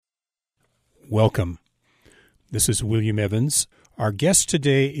welcome. This is William Evans. Our guest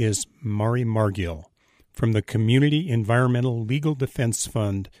today is Mari Margil from the Community Environmental Legal Defense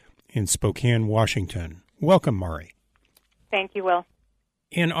Fund in Spokane, Washington. Welcome, Mari. Thank you, Will.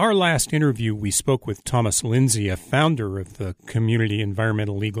 In our last interview, we spoke with Thomas Lindsay, a founder of the Community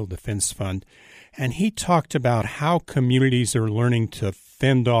Environmental Legal Defense Fund, and he talked about how communities are learning to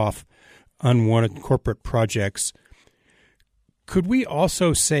fend off unwanted corporate projects. Could we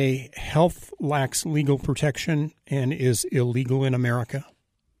also say health lacks legal protection and is illegal in America?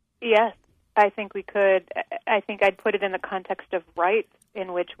 Yes, I think we could. I think I'd put it in the context of rights,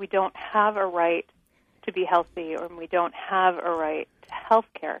 in which we don't have a right to be healthy, or we don't have a right to health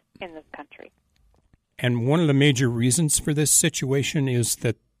care in this country. And one of the major reasons for this situation is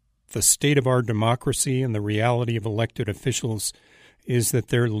that the state of our democracy and the reality of elected officials is that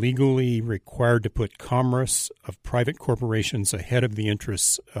they're legally required to put commerce of private corporations ahead of the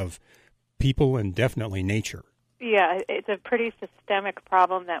interests of people and definitely nature. Yeah, it's a pretty systemic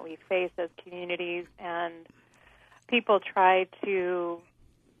problem that we face as communities, and people try to,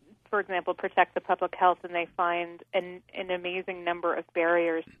 for example, protect the public health, and they find an amazing number of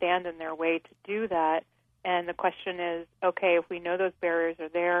barriers stand in their way to do that. And the question is, okay, if we know those barriers are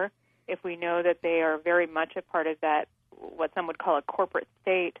there, if we know that they are very much a part of that, what some would call a corporate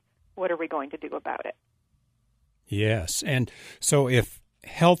state, what are we going to do about it? Yes, and so if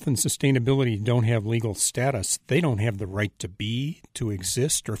health and sustainability don't have legal status, they don't have the right to be, to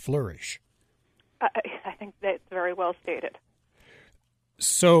exist, or flourish. I think that's very well stated.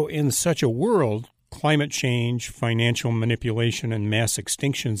 So in such a world, climate change, financial manipulation, and mass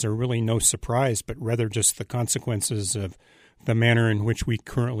extinctions are really no surprise, but rather just the consequences of the manner in which we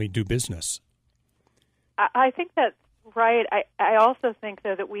currently do business. I think that's right. I also think,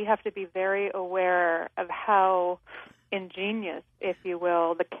 though, that we have to be very aware of how ingenious, if you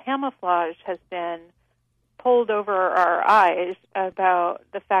will, the camouflage has been pulled over our eyes about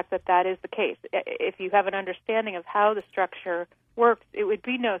the fact that that is the case. If you have an understanding of how the structure works, it would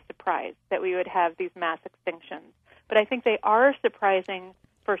be no surprise that we would have these mass extinctions. But I think they are surprising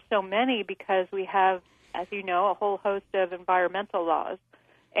for so many because we have, as you know, a whole host of environmental laws.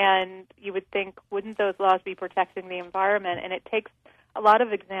 And you would think, wouldn't those laws be protecting the environment? And it takes a lot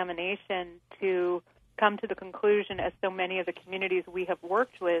of examination to come to the conclusion, as so many of the communities we have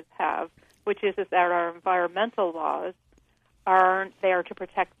worked with have, which is that our environmental laws are there to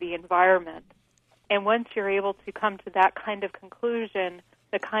protect the environment. And once you're able to come to that kind of conclusion,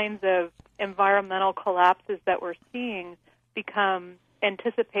 the kinds of environmental collapses that we're seeing become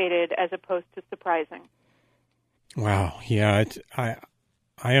anticipated as opposed to surprising. Wow. Yeah,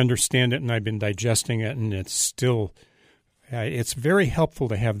 I understand it, and I've been digesting it, and it's still, it's very helpful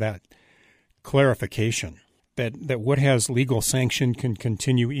to have that clarification that what has legal sanction can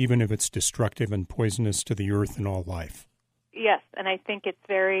continue even if it's destructive and poisonous to the earth and all life. Yes, and I think it's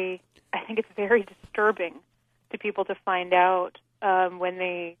very disturbing to people to find out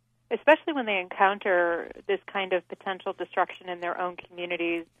especially when they encounter this kind of potential destruction in their own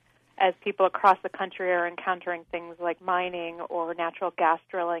communities, as people across the country are encountering things like mining or natural gas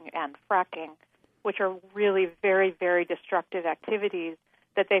drilling and fracking, which are really very, very destructive activities,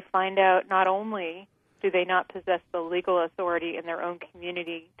 that they find out not only do they not possess the legal authority in their own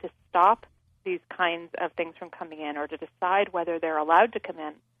community to stop these kinds of things from coming in or to decide whether they're allowed to come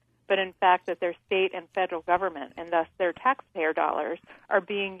in, but in fact that their state and federal government, and thus their taxpayer dollars, are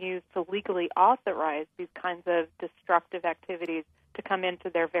being used to legally authorize these kinds of destructive activities to come into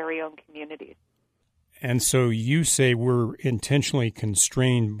their very own communities. And so you say we're intentionally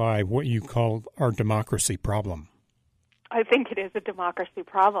constrained by what you call our democracy problem. I think it is a democracy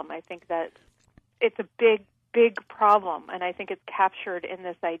problem. I think that it's a big, big problem, and I think it's captured in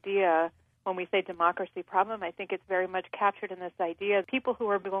this idea. When we say democracy problem, I think it's very much captured in this idea. People who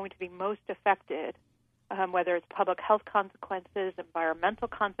are going to be most affected, whether it's public health consequences, environmental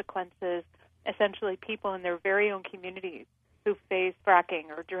consequences, essentially people in their very own communities who face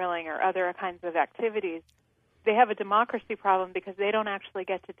fracking or drilling or other kinds of activities, they have a democracy problem because they don't actually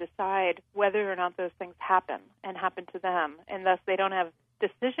get to decide whether or not those things happen and happen to them, and thus they don't have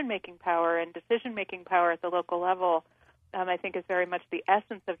decision-making power, and decision-making power at the local level, I think, is very much the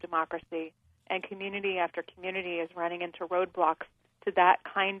essence of democracy, and community after community is running into roadblocks to that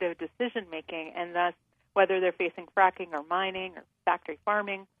kind of decision-making, and thus whether they're facing fracking or mining or factory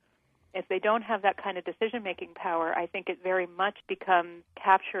farming, if they don't have that kind of decision-making power, I think it very much becomes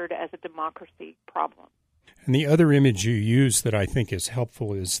captured as a democracy problem. And the other image you use that I think is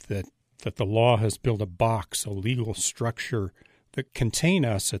helpful is that the law has built a box, a legal structure that contain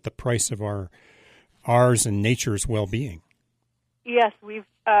us at the price of ours and nature's well-being. Yes, we've.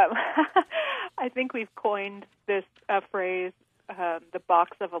 I think we've coined this phrase, the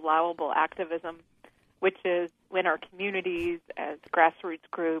box of allowable activism, which is when our communities, as grassroots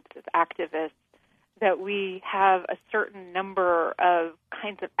groups, as activists, that we have a certain number of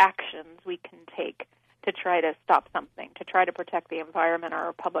kinds of actions we can take to try to stop something, to try to protect the environment or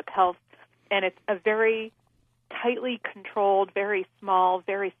our public health. And it's a very tightly controlled, very small,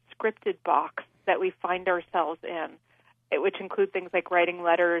 very scripted box that we find ourselves in, which include things like writing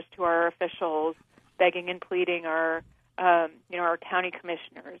letters to our officials, begging and pleading our county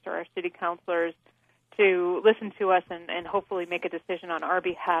commissioners or our city councilors to listen to us and hopefully make a decision on our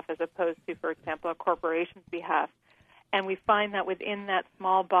behalf as opposed to, for example, a corporation's behalf. And we find that within that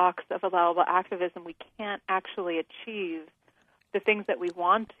small box of allowable activism, we can't actually achieve the things that we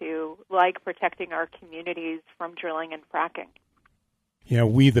want to, like protecting our communities from drilling and fracking. Yeah,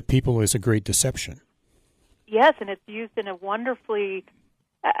 we the people is a great deception. Yes, and it's used in a wonderfully,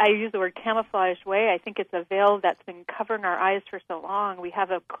 I use the word camouflaged way. I think it's a veil that's been covering our eyes for so long. We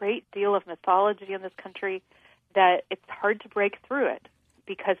have a great deal of mythology in this country that it's hard to break through it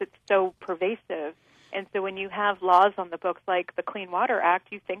because it's so pervasive. And so when you have laws on the books like the Clean Water Act,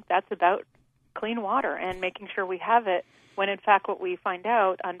 you think that's about clean water and making sure we have it, when in fact what we find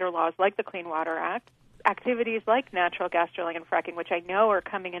out under laws like the Clean Water Act, activities like natural gas drilling and fracking, which I know are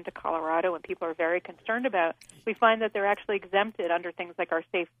coming into Colorado and people are very concerned about, we find that they're actually exempted under things like our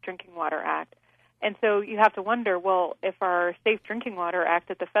Safe Drinking Water Act. And so you have to wonder, well, if our Safe Drinking Water Act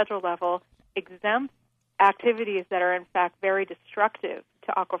at the federal level exempts activities that are in fact very destructive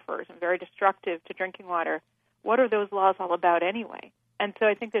to aquifers and very destructive to drinking water, what are those laws all about anyway? And so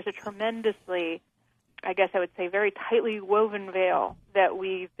I think there's a tremendously, I guess I would say, very tightly woven veil that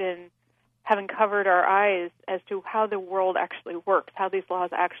we've been having covered our eyes as to how the world actually works, how these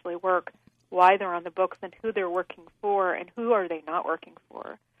laws actually work, why they're on the books, and who they're working for, and who are they not working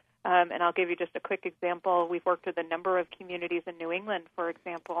for. And I'll give you just a quick example. We've worked with a number of communities in New England, for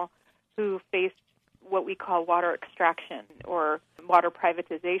example, who faced what we call water extraction or water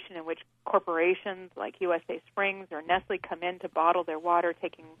privatization, in which corporations like USA Springs or Nestle come in to bottle their water,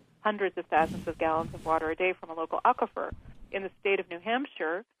 taking hundreds of thousands of gallons of water a day from a local aquifer. In the state of New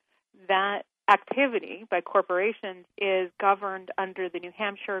Hampshire, that activity by corporations is governed under the New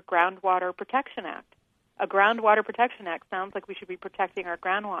Hampshire Groundwater Protection Act. A Groundwater Protection Act sounds like we should be protecting our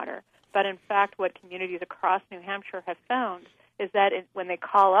groundwater, but in fact what communities across New Hampshire have found is that when they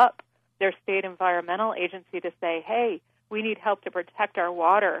call up their state environmental agency to say, hey, we need help to protect our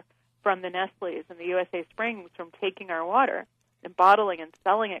water from the Nestles and the USA Springs from taking our water and bottling and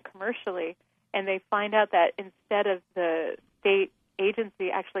selling it commercially, and they find out that instead of the state agency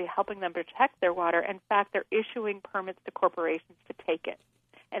actually helping them protect their water, in fact, they're issuing permits to corporations to take it.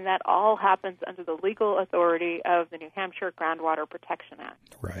 And that all happens under the legal authority of the New Hampshire Groundwater Protection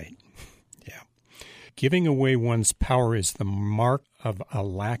Act. Right. Yeah. Giving away one's power is the mark of a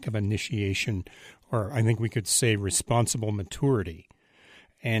lack of initiation, or I think we could say responsible maturity.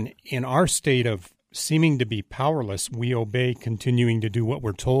 And in our state of seeming to be powerless, we obey, continuing to do what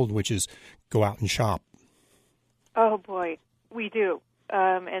we're told, which is go out and shop. Oh, boy, we do.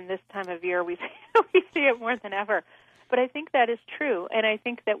 And this time of year, we see it more than ever. But I think that is true. And I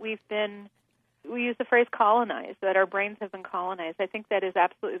think that we use the phrase colonized, that our brains have been colonized. I think that is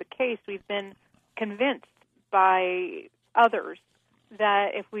absolutely the case. We've been convinced by others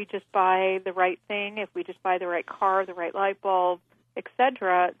that if we just buy the right thing, if we just buy the right car, the right light bulb,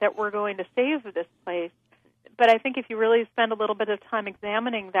 etc., that we're going to save this place. But I think if you really spend a little bit of time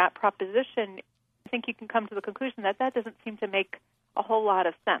examining that proposition, I think you can come to the conclusion that that doesn't seem to make a whole lot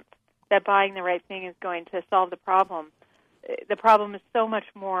of sense, that buying the right thing is going to solve the problem. The problem is so much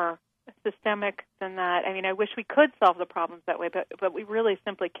more systemic than that. I mean, I wish we could solve the problems that way, but we really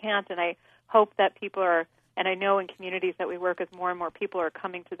simply can't, and I hope that people are, and I know in communities that we work with, more and more people are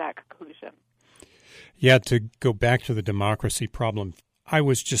coming to that conclusion. Yeah, to go back to the democracy problem, I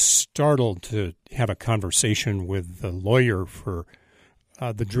was just startled to have a conversation with the lawyer for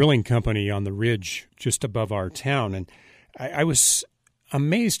the drilling company on the ridge just above our town, and I was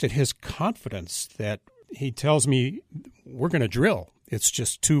amazed at his confidence that he tells me we're going to drill. It's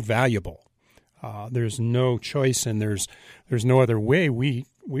just too valuable. There's no choice, and there's no other way.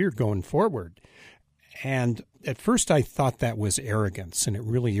 We're going forward. And at first I thought that was arrogance, and it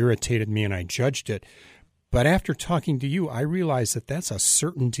really irritated me, and I judged it. But after talking to you, I realized that that's a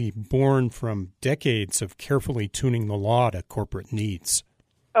certainty born from decades of carefully tuning the law to corporate needs.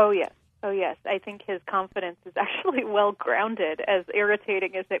 Oh, yes. Oh, yes. I think his confidence is actually well-grounded, as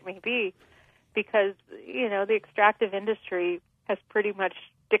irritating as it may be, because, the extractive industry has pretty much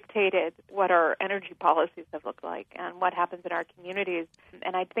dictated what our energy policies have looked like and what happens in our communities.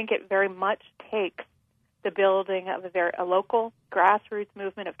 And I think it very much takes the building of a local grassroots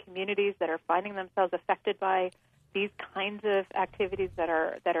movement of communities that are finding themselves affected by these kinds of activities that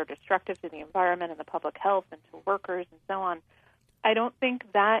are destructive to the environment and the public health and to workers and so on. I don't think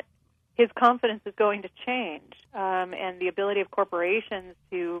that his confidence is going to change, and the ability of corporations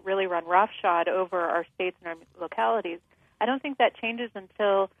to really run roughshod over our states and our localities, I don't think that changes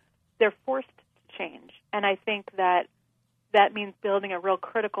until they're forced to change. And I think that means building a real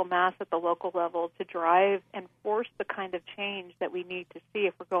critical mass at the local level to drive and force the kind of change that we need to see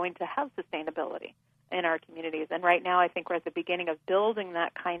if we're going to have sustainability in our communities. And right now I think we're at the beginning of building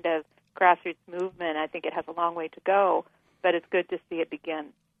that kind of grassroots movement. I think it has a long way to go, but it's good to see it begin.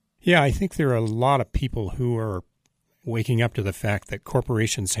 Yeah, I think there are a lot of people who are waking up to the fact that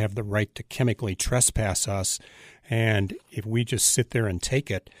corporations have the right to chemically trespass us, and if we just sit there and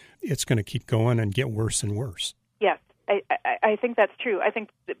take it, it's going to keep going and get worse and worse. Yes, I think that's true. I think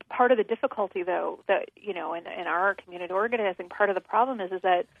that part of the difficulty, though, that in our community organizing, part of the problem is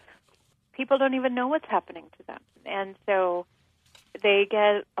that people don't even know what's happening to them, and so they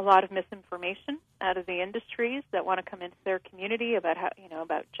get a lot of misinformation out of the industries that want to come into their community about how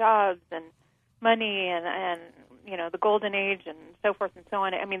about jobs and money and the golden age and so forth and so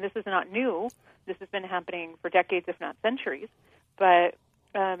on. I mean, this is not new. This has been happening for decades, if not centuries. But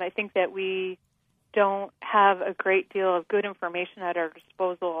I think that we don't have a great deal of good information at our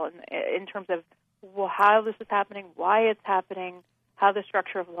disposal in terms of how this is happening, why it's happening, how the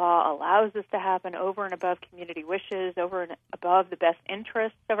structure of law allows this to happen over and above community wishes, over and above the best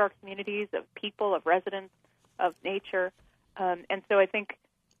interests of our communities, of people, of residents, of nature. And so I think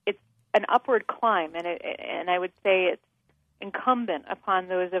it's an upward climb, and I would say it's incumbent upon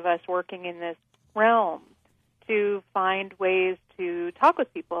those of us working in this realm to find ways to talk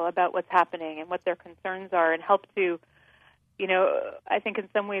with people about what's happening and what their concerns are and help to, I think in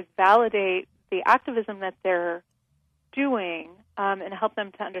some ways validate the activism that they're doing and help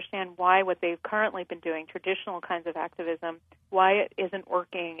them to understand why what they've currently been doing, traditional kinds of activism, why it isn't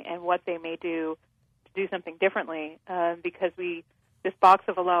working and what they may do to do something differently, because this box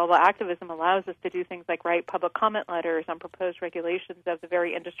of allowable activism allows us to do things like write public comment letters on proposed regulations of the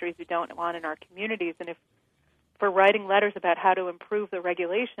very industries we don't want in our communities. And if for writing letters about how to improve the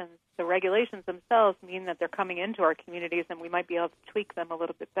regulations themselves mean that they're coming into our communities and we might be able to tweak them a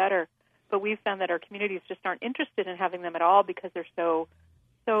little bit better. But we've found that our communities just aren't interested in having them at all because they're so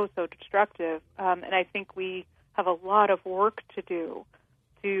destructive. And I think we have a lot of work to do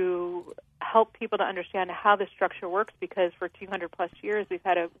to help people to understand how the structure works, because for 200-plus years we've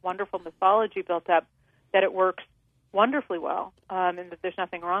had a wonderful mythology built up that it works wonderfully well and that there's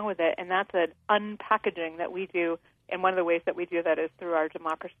nothing wrong with it. And that's an unpackaging that we do, and one of the ways that we do that is through our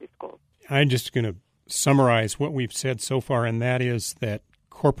democracy schools. I'm just going to summarize what we've said so far, and that is that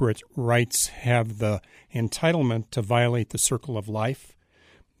corporate rights have the entitlement to violate the circle of life.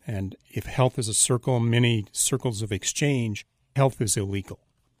 And if health is a circle, many circles of exchange, health is illegal.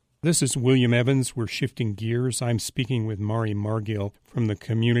 This is William Evans. We're shifting gears. I'm speaking with Mari Margil from the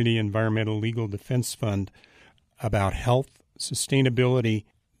Community Environmental Legal Defense Fund about health, sustainability,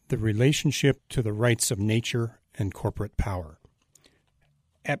 the relationship to the rights of nature, and corporate power.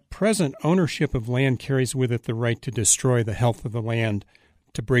 At present, ownership of land carries with it the right to destroy the health of the land,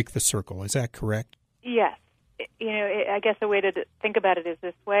 to break the circle. Is that correct? Yes. I guess a way to think about it is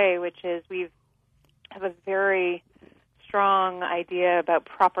this way, which is we have a very strong idea about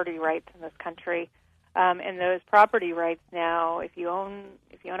property rights in this country. And those property rights now, if you own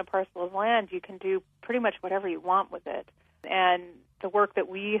a parcel of land, you can do pretty much whatever you want with it. And the work that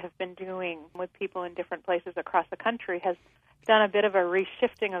we have been doing with people in different places across the country has done a bit of a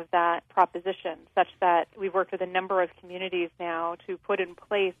reshifting of that proposition, such that we've worked with a number of communities now to put in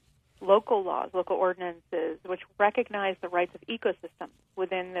place local laws, local ordinances, which recognize the rights of ecosystems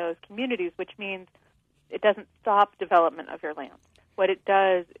within those communities, which means it doesn't stop development of your land. What it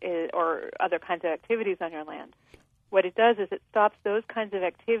does is, or other kinds of activities on your land, what it does is it stops those kinds of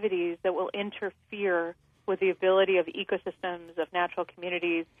activities that will interfere with the ability of ecosystems, of natural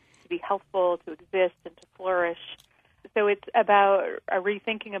communities to be healthful, to exist, and to flourish. So it's about a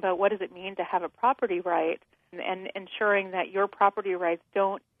rethinking about what does it mean to have a property right, and ensuring that your property rights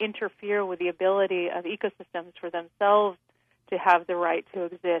don't interfere with the ability of ecosystems for themselves to have the right to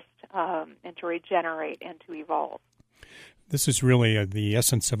exist and to regenerate and to evolve. This is really the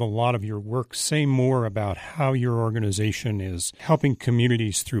essence of a lot of your work. Say more about how your organization is helping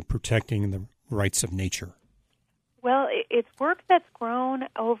communities through protecting the rights of nature. Well, it's work that's grown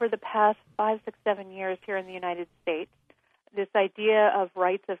over the past 5, 6, 7 years here in the United States. this idea of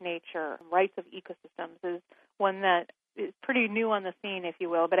rights of nature, rights of ecosystems, is one that is pretty new on the scene, if you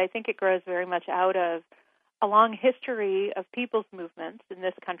will, but I think it grows very much out of a long history of people's movements in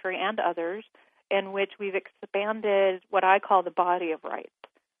this country and others, in which we've expanded what I call the body of rights.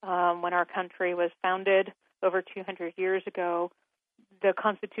 When our country was founded over 200 years ago, the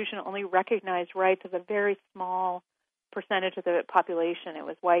Constitution only recognized rights of a very small percentage of the population. It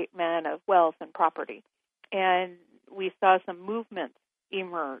was white men of wealth and property. And we saw some movements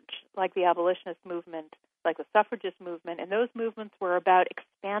emerge, like the abolitionist movement, like the suffragist movement, and those movements were about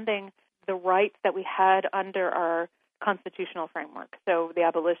expanding the rights that we had under our constitutional framework. So the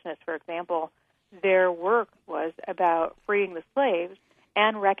abolitionists, for example, their work was about freeing the slaves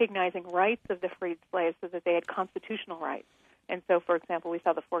and recognizing rights of the freed slaves so that they had constitutional rights. And so, for example, we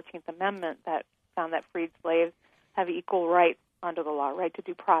saw the 14th Amendment that found that freed slaves have equal rights under the law, right to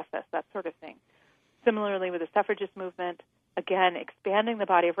due process, that sort of thing. Similarly, with the suffragist movement, again, expanding the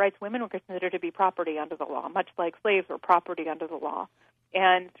body of rights, women were considered to be property under the law, much like slaves were property under the law.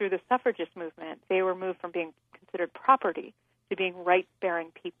 And through the suffragist movement, they were moved from being considered property to being rights-bearing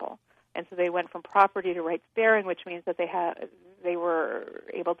people. And so they went from property to rights-bearing, which means that they were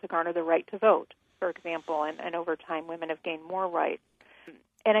able to garner the right to vote, for example, and over time women have gained more rights.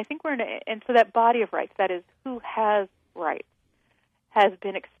 And I think and so that body of rights, that is, who has rights, has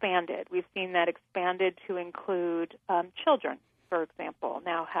been expanded. We've seen that expanded to include children, for example,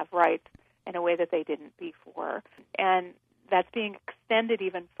 now have rights in a way that they didn't before. And that's being extended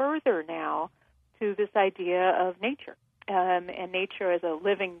even further now to this idea of nature. And nature as a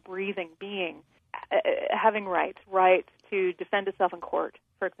living, breathing being, having rights to defend itself in court,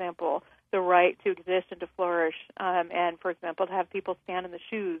 for example, the right to exist and to flourish, and, for example, to have people stand in the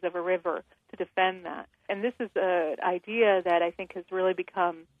shoes of a river to defend that. And this is an idea that I think has really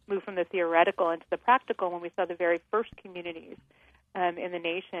moved from the theoretical into the practical when we saw the very first communities in the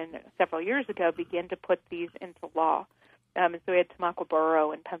nation several years ago begin to put these into law. And so we had Tamaqua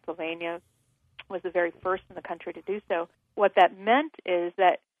Borough in Pennsylvania was the very first in the country to do so. What that meant is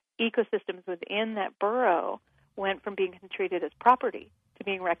that ecosystems within that borough went from being treated as property to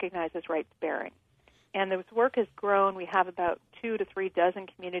being recognized as rights-bearing. And this work has grown. We have about 2 to 3 dozen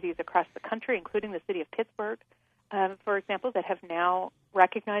communities across the country, including the city of Pittsburgh, for example, that have now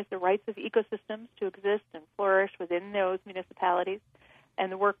recognized the rights of ecosystems to exist and flourish within those municipalities. And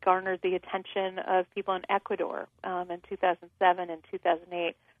the work garnered the attention of people in Ecuador in 2007 and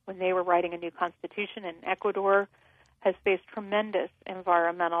 2008 when they were writing a new constitution. And Ecuador has faced tremendous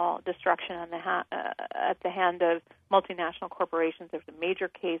environmental destruction at the hand of multinational corporations. There's a major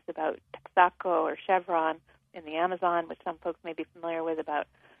case about Texaco or Chevron in the Amazon, which some folks may be familiar with, about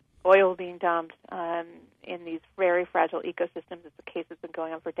oil being dumped in these very fragile ecosystems. It's a case that's been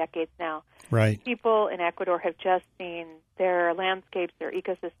going on for decades now. Right. People in Ecuador have just seen their landscapes, their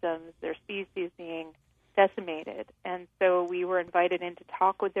ecosystems, their species being decimated. And so we were invited in to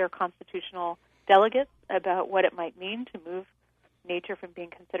talk with their constitutional delegates about what it might mean to move nature from being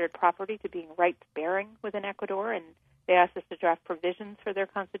considered property to being rights-bearing within Ecuador. And they asked us to draft provisions for their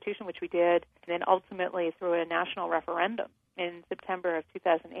constitution, which we did. And then ultimately, through a national referendum in September of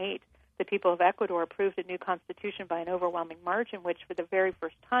 2008, the people of Ecuador approved a new constitution by an overwhelming margin, which for the very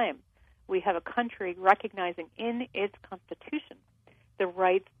first time, we have a country recognizing in its constitution the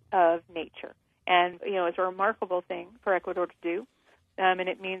rights of nature. And, it's a remarkable thing for Ecuador to do. And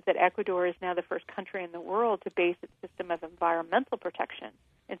it means that Ecuador is now the first country in the world to base its system of environmental protection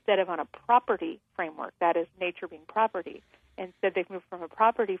instead of on a property framework, that is, nature being property. Instead, they've moved from a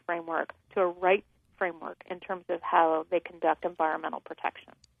property framework to a rights framework in terms of how they conduct environmental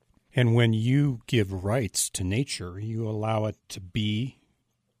protection. And when you give rights to nature, you allow it to be,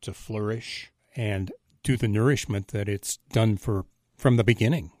 to flourish, and do the nourishment that it's done from the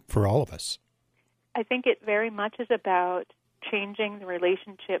beginning for all of us. I think it very much is about changing the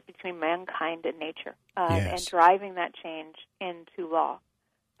relationship between mankind and nature, and driving that change into law.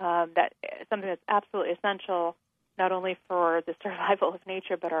 That is something that's absolutely essential, not only for the survival of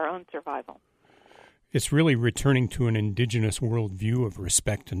nature, but our own survival. It's really returning to an indigenous worldview of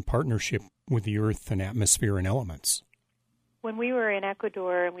respect and partnership with the earth and atmosphere and elements. When we were in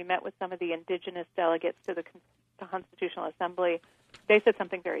Ecuador and we met with some of the indigenous delegates to the Constitutional Assembly, they said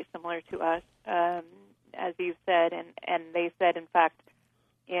something very similar to us. As you said, and they said, in fact,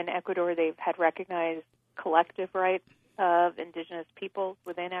 in Ecuador they've had recognized collective rights of indigenous peoples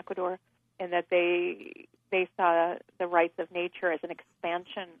within Ecuador, and that they saw the rights of nature as an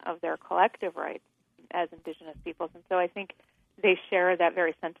expansion of their collective rights as indigenous peoples. And so I think they share that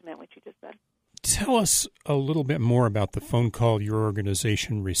very sentiment, which you just said. Tell us a little bit more about the phone call your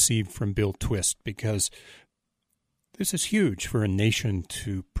organization received from Bill Twist, because This is huge for a nation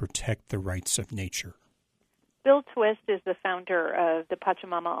to protect the rights of nature. Bill Twist is the founder of the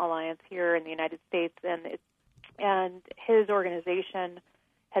Pachamama Alliance here in the United States, and his organization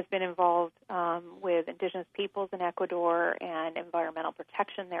has been involved with indigenous peoples in Ecuador and environmental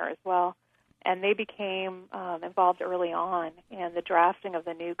protection there as well. And they became involved early on in the drafting of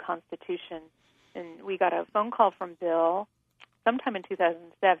the new Constitution. And we got a phone call from Bill sometime in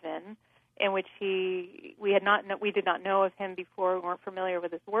 2007, in which we did not know of him before. We weren't familiar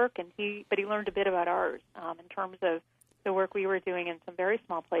with his work, but he learned a bit about ours in terms of the work we were doing in some very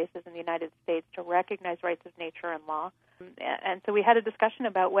small places in the United States to recognize rights of nature and law. And so we had a discussion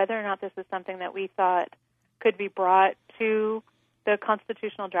about whether or not this is something that we thought could be brought to the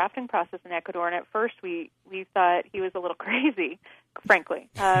constitutional drafting process in Ecuador. And at first we thought he was a little crazy, frankly,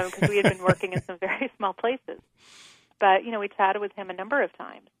 because we had been working in some very small places. But, we chatted with him a number of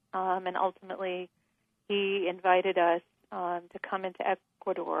times. And ultimately, he invited us to come into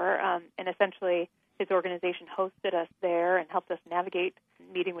Ecuador, and essentially his organization hosted us there and helped us navigate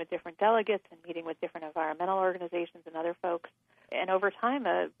meeting with different delegates and meeting with different environmental organizations and other folks. And over time,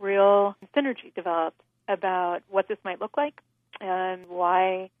 a real synergy developed about what this might look like and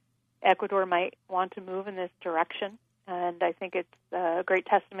why Ecuador might want to move in this direction. And I think it's a great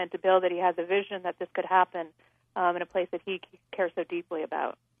testament to Bill that he has a vision that this could happen in a place that he cares so deeply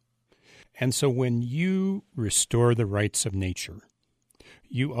about. And so when you restore the rights of nature,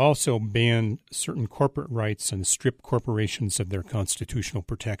 you also ban certain corporate rights and strip corporations of their constitutional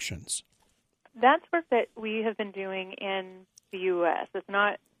protections. That's work that we have been doing in the U.S. It's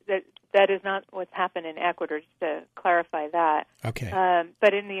not that is not what's happened in Ecuador, just to clarify that. Okay.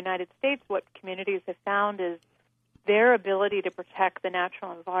 But in the United States, what communities have found is their ability to protect the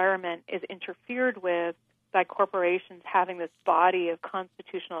natural environment is interfered with by corporations having this body of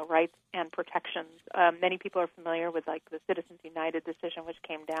constitutional rights and protections. Many people are familiar with the Citizens United decision, which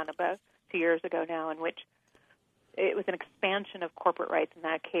came down about 2 years ago now, in which it was an expansion of corporate rights, in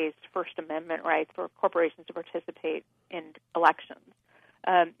that case, First Amendment rights for corporations to participate in elections.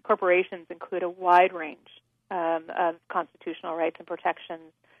 Corporations include a wide range of constitutional rights and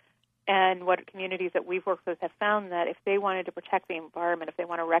protections. And what communities that we've worked with have found that if they wanted to protect the environment, if they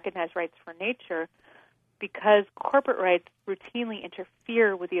want to recognize rights for nature, because corporate rights routinely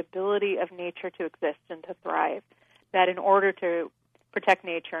interfere with the ability of nature to exist and to thrive, that in order to protect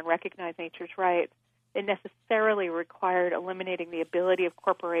nature and recognize nature's rights, it necessarily required eliminating the ability of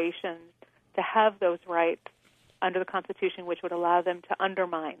corporations to have those rights under the Constitution, which would allow them to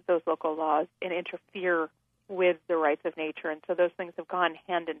undermine those local laws and interfere with the rights of nature. And so those things have gone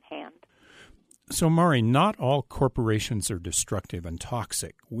hand in hand. So, Mari, not all corporations are destructive and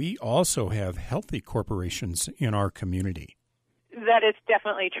toxic. We also have healthy corporations in our community. That is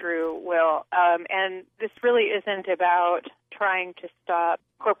definitely true, Will. And this really isn't about trying to stop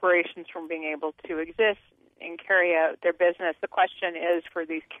corporations from being able to exist and carry out their business. The question is for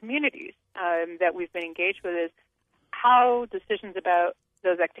these communities that we've been engaged with is how decisions about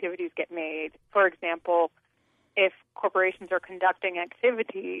those activities get made. For example, if corporations are conducting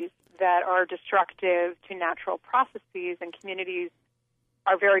activities that are destructive to natural processes, and communities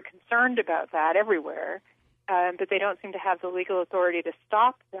are very concerned about that everywhere, but they don't seem to have the legal authority to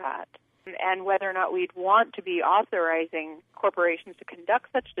stop that, and whether or not we'd want to be authorizing corporations to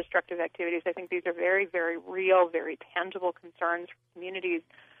conduct such destructive activities, I think these are very, very real, very tangible concerns for communities.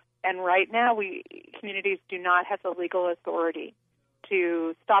 And right now, communities do not have the legal authority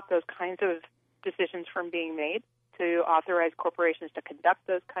to stop those kinds of decisions from being made, to authorize corporations to conduct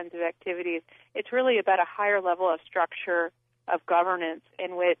those kinds of activities. It's really about a higher level of structure of governance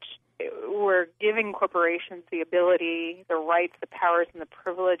in which we're giving corporations the ability, the rights, the powers, and the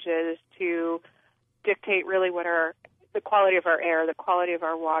privileges to dictate really what are the quality of our air, the quality of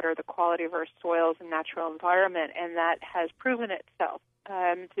our water, the quality of our soils and natural environment, and that has proven itself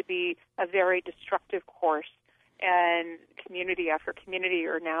to be a very destructive course. And community after community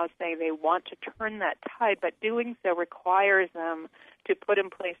are now saying they want to turn that tide, but doing so requires them to put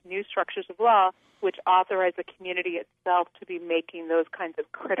in place new structures of law which authorize the community itself to be making those kinds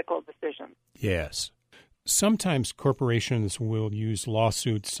of critical decisions. Yes. Sometimes corporations will use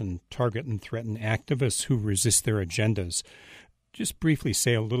lawsuits and target and threaten activists who resist their agendas. Just briefly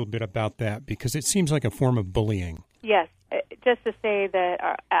say a little bit about that, because it seems like a form of bullying. Yes. Just to say that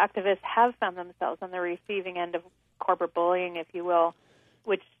our activists have found themselves on the receiving end of corporate bullying, if you will,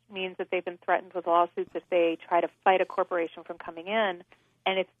 which means that they've been threatened with lawsuits if they try to fight a corporation from coming in.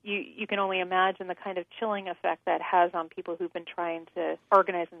 And you can only imagine the kind of chilling effect that has on people who've been trying to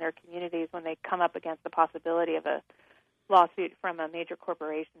organize in their communities when they come up against the possibility of a lawsuit from a major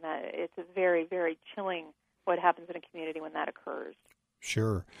corporation. That it's a very, very chilling what happens in a community when that occurs.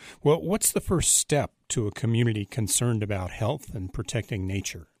 Sure. Well, what's the first step to a community concerned about health and protecting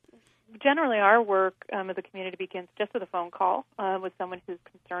nature? Generally, our work as a community begins just with a phone call with someone who's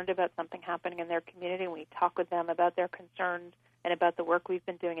concerned about something happening in their community. We talk with them about their concerns and about the work we've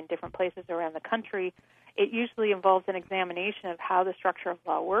been doing in different places around the country. It usually involves an examination of how the structure of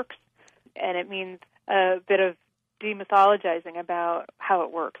law works, and it means a bit of demythologizing about how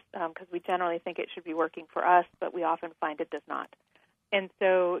it works, because we generally think it should be working for us, but we often find it does not. And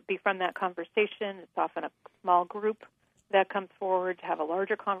so from that conversation, it's often a small group that comes forward to have a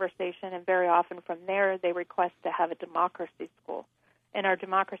larger conversation, and very often from there they request to have a democracy school. In our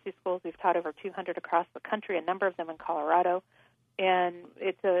democracy schools, we've taught over 200 across the country, a number of them in Colorado, and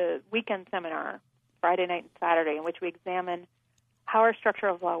it's a weekend seminar, Friday night and Saturday, in which we examine how our structure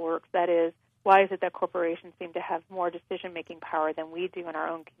of law works. That is, why is it that corporations seem to have more decision-making power than we do in our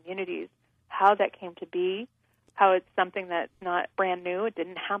own communities, how that came to be, how it's something that's not brand new. It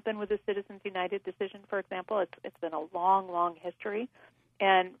didn't happen with the Citizens United decision, for example. It's been a long, long history.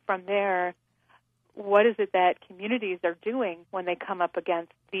 And from there, what is it that communities are doing when they come up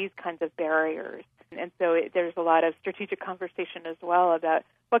against these kinds of barriers? And so there's a lot of strategic conversation as well about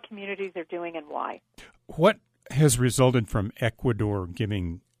what communities are doing and why. What has resulted from Ecuador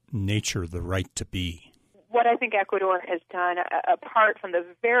giving nature the right to be? What I think Ecuador has done, apart from the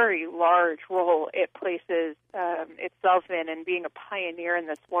very large role it places itself in and being a pioneer in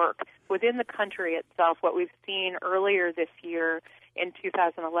this work, within the country itself, what we've seen earlier this year in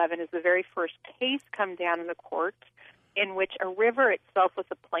 2011 is the very first case come down in the court in which a river itself was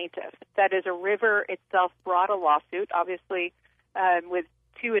a plaintiff. That is, a river itself brought a lawsuit, obviously with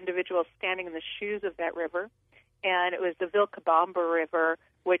two individuals standing in the shoes of that river, and it was the Vilcabamba River,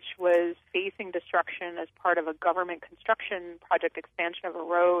 which was facing destruction as part of a government construction project, expansion of a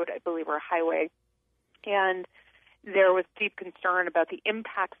road, I believe, or a highway. And there was deep concern about the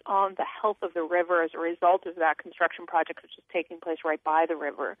impacts on the health of the river as a result of that construction project, which is taking place right by the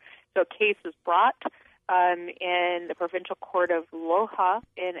river. So a case was brought in the provincial court of Loja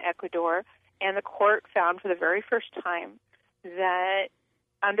in Ecuador, and the court found for the very first time that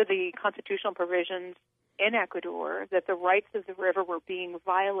under the constitutional provisions in Ecuador, that the rights of the river were being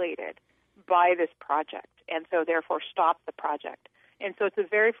violated by this project, and so therefore stopped the project. And so it's the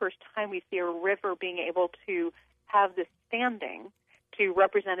very first time we see a river being able to have this standing to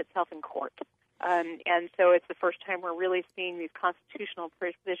represent itself in court. And so it's the first time we're really seeing these constitutional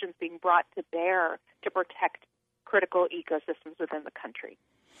provisions being brought to bear to protect critical ecosystems within the country.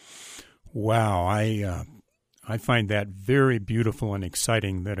 Wow, I find that very beautiful and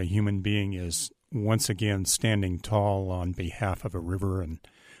exciting that a human being is once again standing tall on behalf of a river and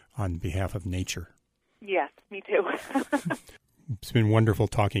on behalf of nature. Yes, me too. It's been wonderful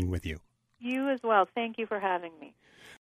talking with you. You as well. Thank you for having me.